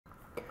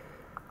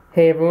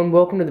Hey everyone,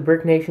 welcome to the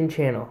Brick Nation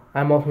channel.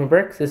 I'm Ultimate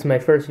Bricks. This is my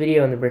first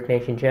video on the Brick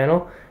Nation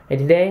channel, and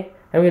today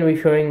I'm going to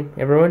be showing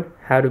everyone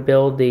how to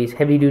build these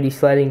heavy-duty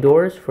sliding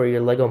doors for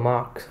your Lego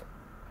MOCs.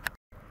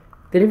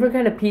 The different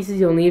kind of pieces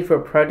you'll need for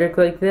a project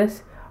like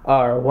this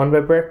are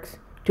 1x bricks,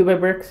 2x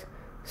bricks,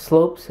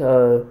 slopes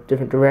of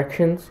different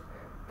directions,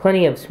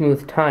 plenty of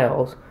smooth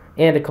tiles,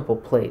 and a couple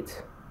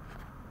plates.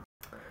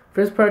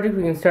 For this project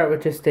we can start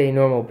with just a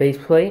normal base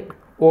plate,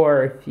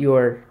 or if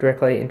you're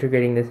directly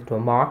integrating this into a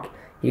MOC,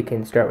 you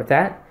can start with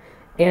that.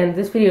 And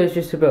this video is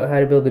just about how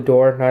to build the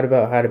door, not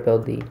about how to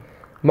build the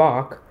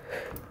MOC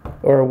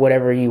or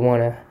whatever you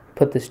want to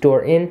put this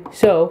door in.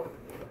 So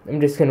I'm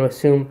just going to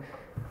assume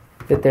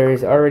that there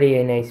is already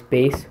a nice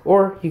base,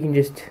 or you can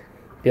just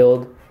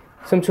build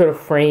some sort of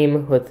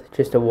frame with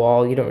just a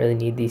wall. You don't really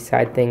need these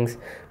side things,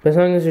 but as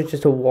long as there's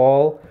just a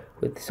wall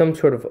with some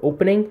sort of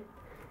opening,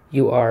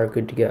 you are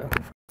good to go.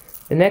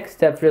 The next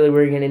step is really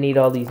where you're going to need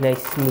all these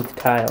nice smooth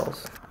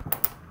tiles.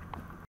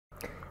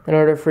 In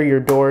order for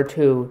your door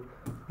to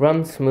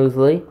run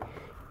smoothly,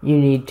 you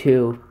need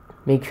to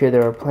make sure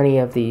there are plenty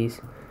of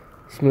these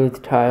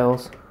smooth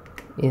tiles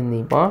in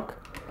the MOC.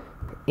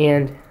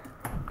 And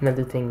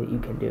another thing that you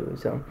can do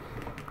is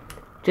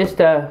just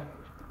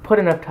put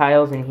enough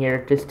tiles in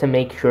here just to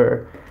make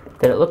sure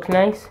that it looks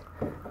nice.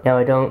 Now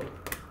I don't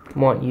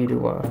want you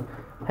to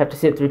have to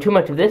sit through too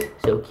much of this,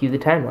 so cue the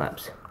time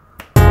lapse.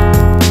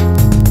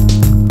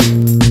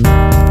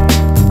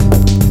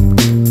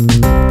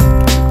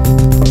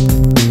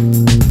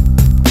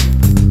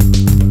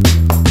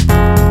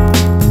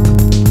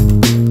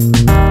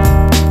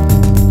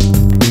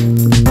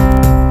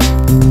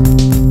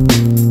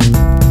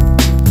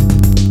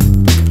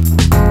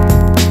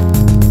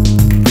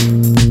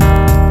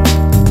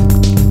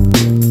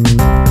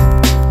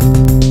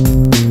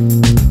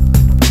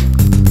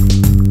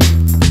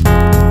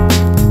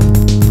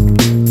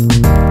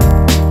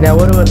 Now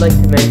what I would like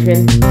to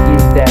mention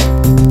is that,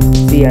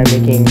 see, I'm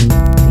making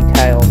the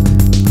tile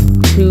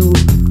 2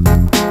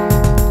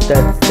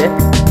 studs thick,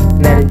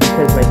 and that is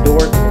because my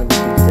doors are going to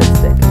be 2 studs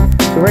thick.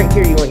 So right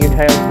here you want your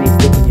tiles to be as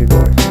thick as your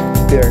doors.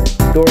 If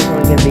your doors are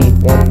only going to be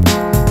 1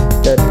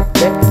 stud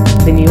thick,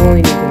 then you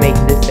only need to make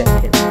this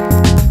section.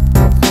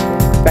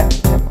 Back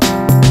to the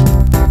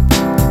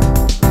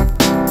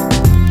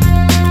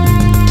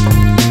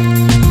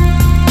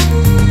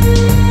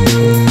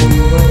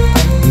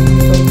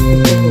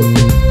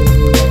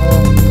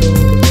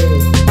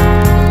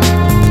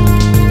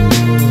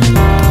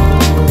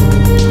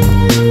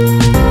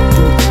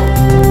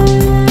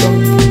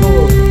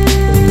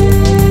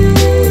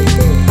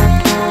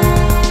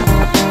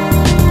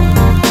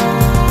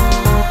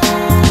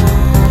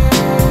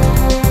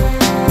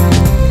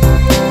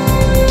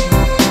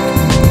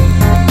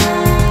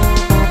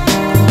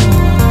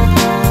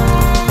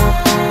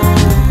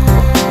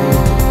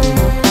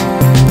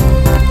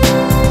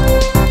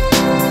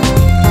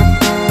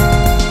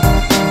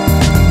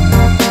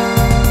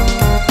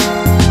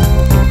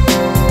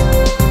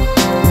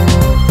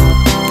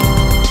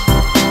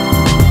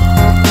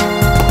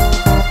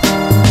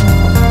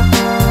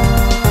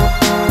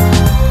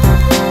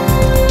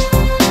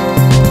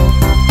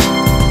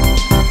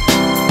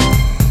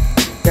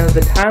the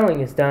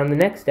tiling is done, the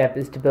next step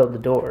is to build the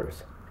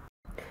doors.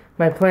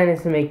 My plan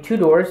is to make 2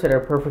 doors that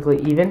are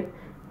perfectly even.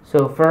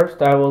 So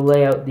first I will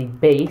lay out the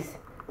base.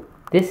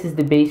 This is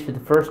the base for the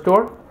first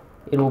door.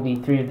 It will be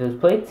 3 of those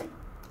plates.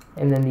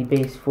 And then the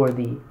base for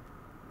the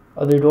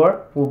other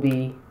door will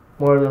be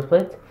more of those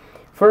plates.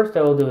 First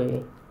I will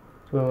do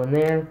one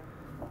there,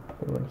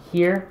 one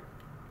here,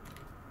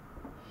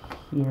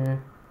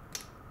 here,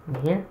 and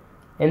here.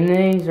 And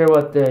these are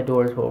what the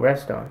doors will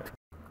rest on.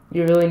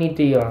 You really need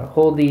to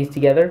hold these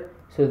together,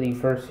 so the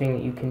first thing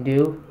that you can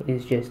do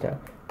is just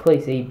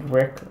place a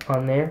brick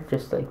on there,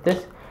 just like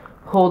this,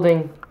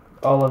 holding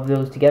all of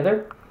those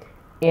together.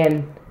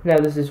 And now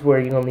this is where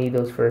you'll need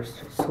those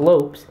first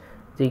slopes,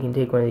 so you can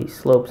take one of these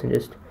slopes and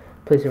just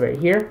place it right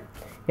here.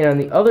 And on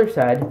the other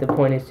side, the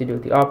point is to do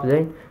it the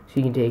opposite, so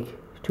you can take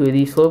 2 of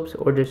these slopes,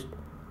 or just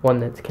one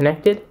that's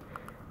connected,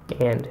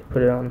 and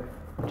put it on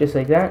just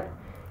like that.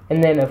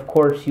 And then of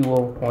course you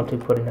will want to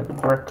put another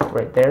brick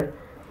right there,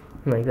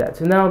 like that.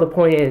 So now the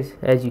point is,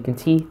 as you can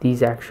see,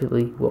 these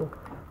actually will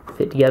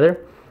fit together,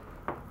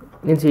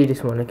 and so you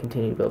just want to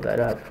continue to build that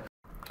up.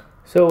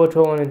 So what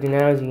you'll want to do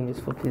now is you can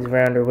just flip these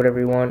around or whatever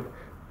you want,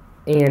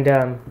 and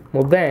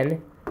well,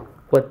 then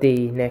what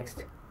the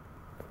next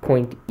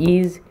point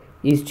is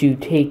to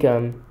take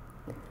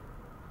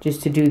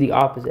just to do the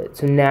opposite.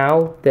 So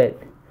now that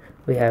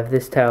we have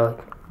this tile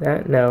like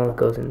that, now it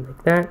goes in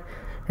like that,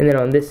 and then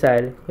on this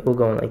side it will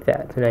go in like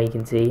that. So now you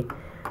can see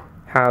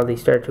how they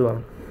start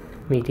to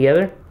meet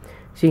together.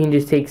 So you can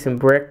just take some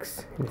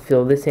bricks and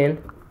fill this in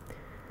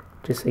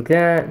just like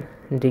that,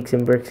 and take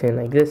some bricks in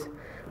like this.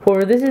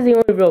 However, this is the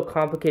only real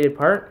complicated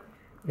part,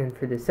 and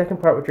for the second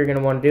part, what you're going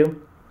to want to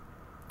do,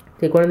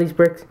 take one of these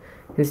bricks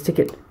and stick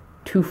it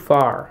too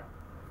far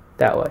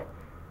that way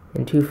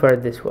and too far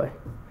this way,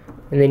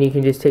 and then you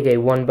can just take a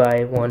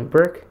 1x1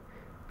 brick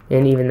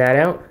and even that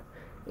out.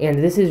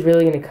 And this is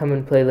really going to come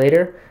in play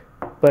later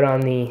but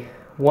on the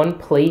one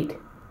plate,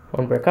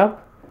 one brick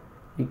up,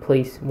 you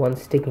place one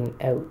sticking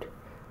out.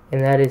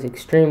 And that is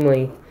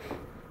extremely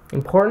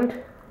important.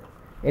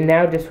 And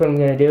now just what I'm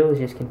going to do is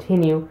just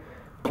continue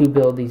to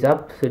build these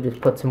up. So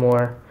just put some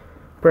more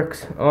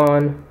bricks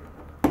on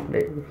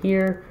right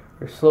here,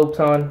 or slopes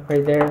on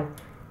right there.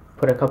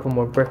 Put a couple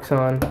more bricks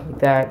on like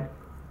that.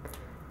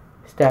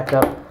 Stack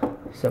up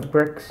some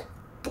bricks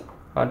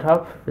on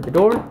top for the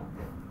door.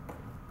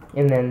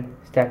 And then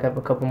stack up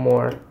a couple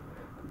more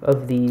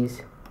of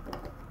these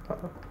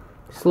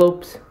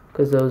slopes,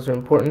 because those are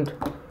important.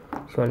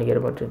 So you want to get a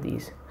bunch of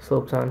these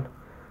slopes on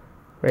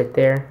right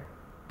there,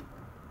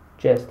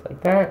 just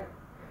like that.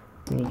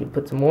 And you can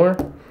put some more,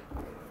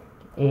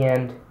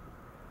 and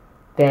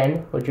then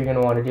what you're going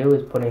to want to do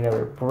is put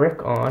another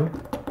brick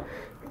on,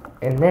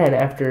 and then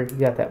after you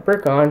got that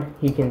brick on,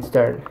 you can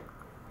start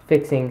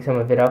fixing some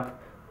of it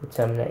up with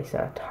some nice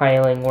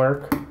tiling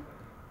work,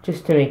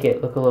 just to make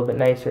it look a little bit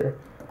nicer,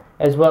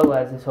 as well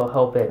as this will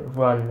help it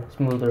run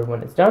smoother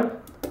when it's done.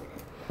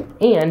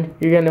 And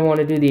you're going to want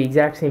to do the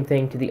exact same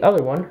thing to the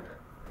other one,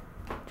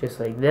 just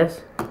like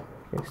this.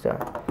 Just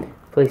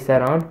place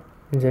that on.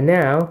 And so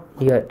now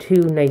you got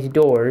two nice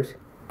doors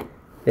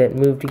that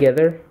move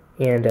together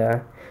and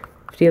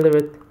together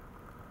with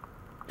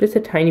just a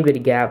tiny bit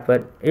of gap,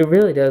 but it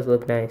really does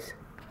look nice.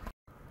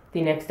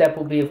 The next step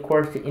will be, of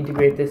course, to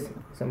integrate this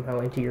somehow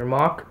into your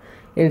MOC.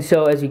 And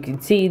so as you can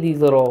see,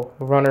 these little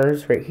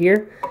runners right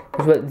here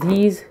is what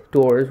these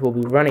doors will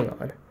be running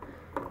on.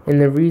 And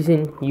the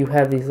reason you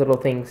have these little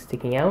things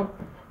sticking out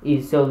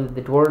is so that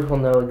the doors will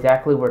know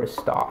exactly where to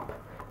stop.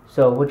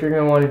 So what you're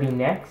going to want to do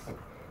next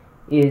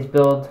is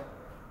build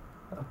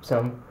up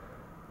some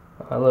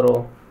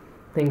little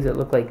things that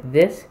look like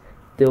this.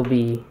 There'll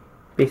be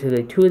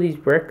basically two of these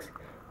bricks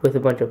with a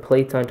bunch of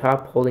plates on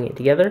top holding it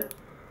together.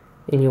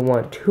 And you'll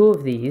want two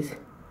of these.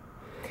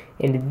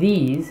 And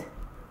these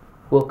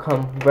will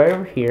come right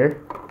over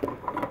here.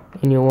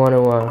 And you'll want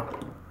to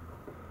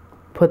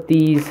put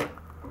these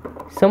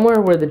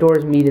somewhere where the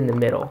doors meet in the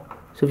middle.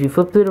 So if you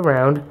flip it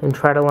around and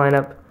try to line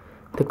up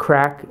the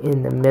crack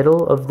in the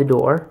middle of the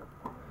door,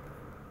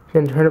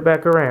 then turn it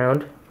back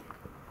around,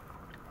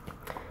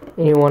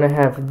 and you want to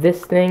have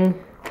this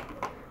thing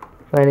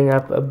lining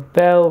up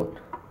about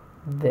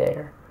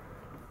there.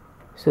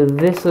 So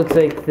this looks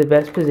like the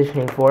best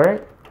positioning for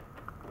it.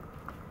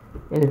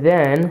 And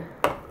then,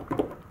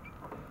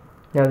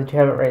 now that you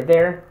have it right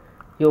there,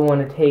 you'll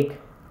want to take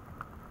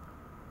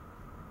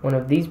one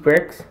of these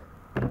bricks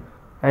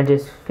and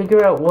just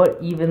figure out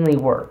what evenly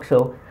works.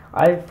 So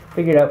I've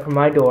figured out for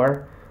my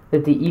door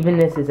that the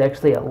evenness is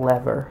actually a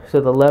lever.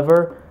 So the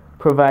lever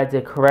provides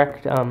a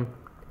correct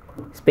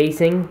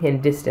spacing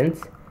and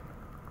distance.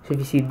 So if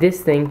you see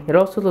this thing, it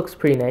also looks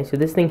pretty nice. So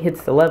this thing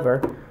hits the lever,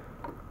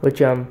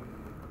 which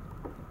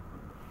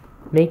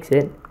makes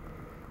it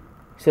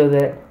so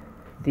that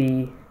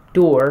the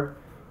door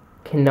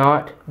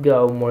cannot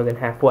go more than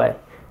halfway.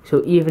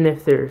 So even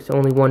if there's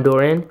only one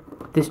door in,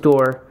 this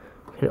door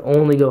can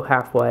only go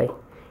halfway,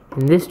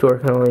 and this door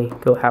can only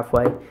go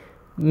halfway,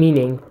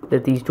 meaning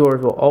that these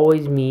doors will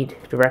always meet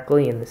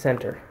directly in the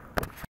center.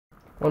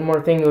 One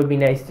more thing that would be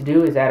nice to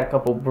do is add a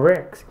couple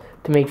bricks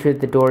to make sure that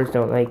the doors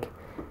don't like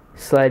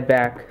slide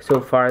back so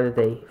far that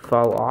they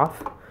fall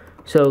off.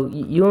 So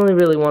you only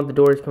really want the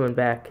doors coming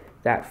back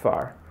that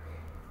far.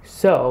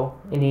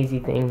 So an easy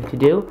thing to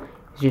do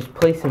is just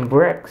place some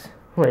bricks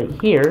right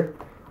here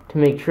to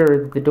make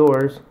sure that the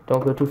doors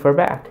don't go too far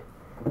back.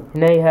 And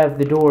now you have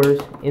the doors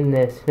in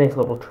this nice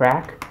little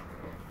track,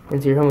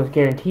 and so you're almost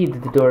guaranteed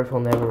that the doors will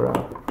never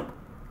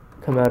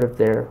come out of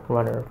their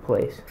runner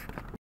place.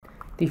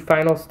 The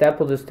final step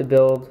will just to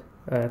build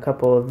a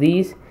couple of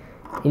these,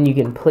 and you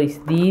can place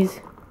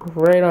these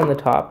right on the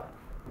top,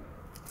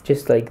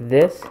 just like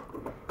this,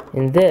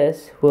 and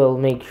this will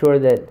make sure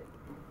that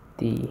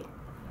the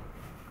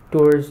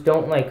doors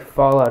don't like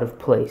fall out of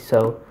place.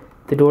 So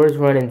the doors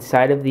run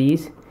inside of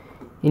these,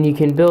 and you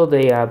can build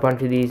a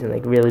bunch of these and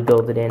like really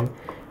build it in,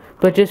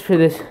 but just for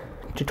this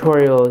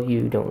tutorial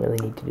you don't really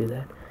need to do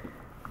that.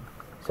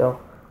 So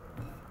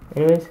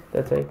anyways,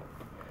 that's like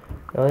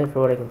really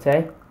for what I can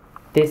say.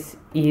 This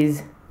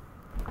is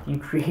the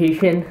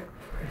creation.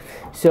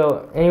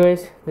 So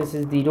anyways, this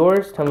is the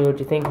doors. Tell me what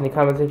you think in the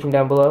comment section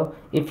down below.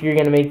 If you're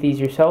going to make these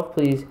yourself,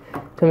 please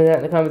tell me that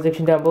in the comment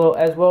section down below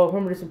as well.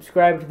 Remember to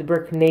subscribe to the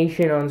Brick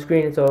Nation on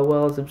screen as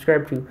well as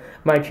subscribe to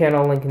my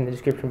channel, link in the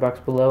description box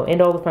below,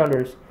 and all the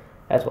founders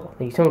as well.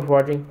 Thank you so much for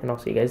watching, and I'll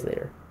see you guys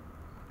later.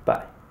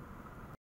 Bye.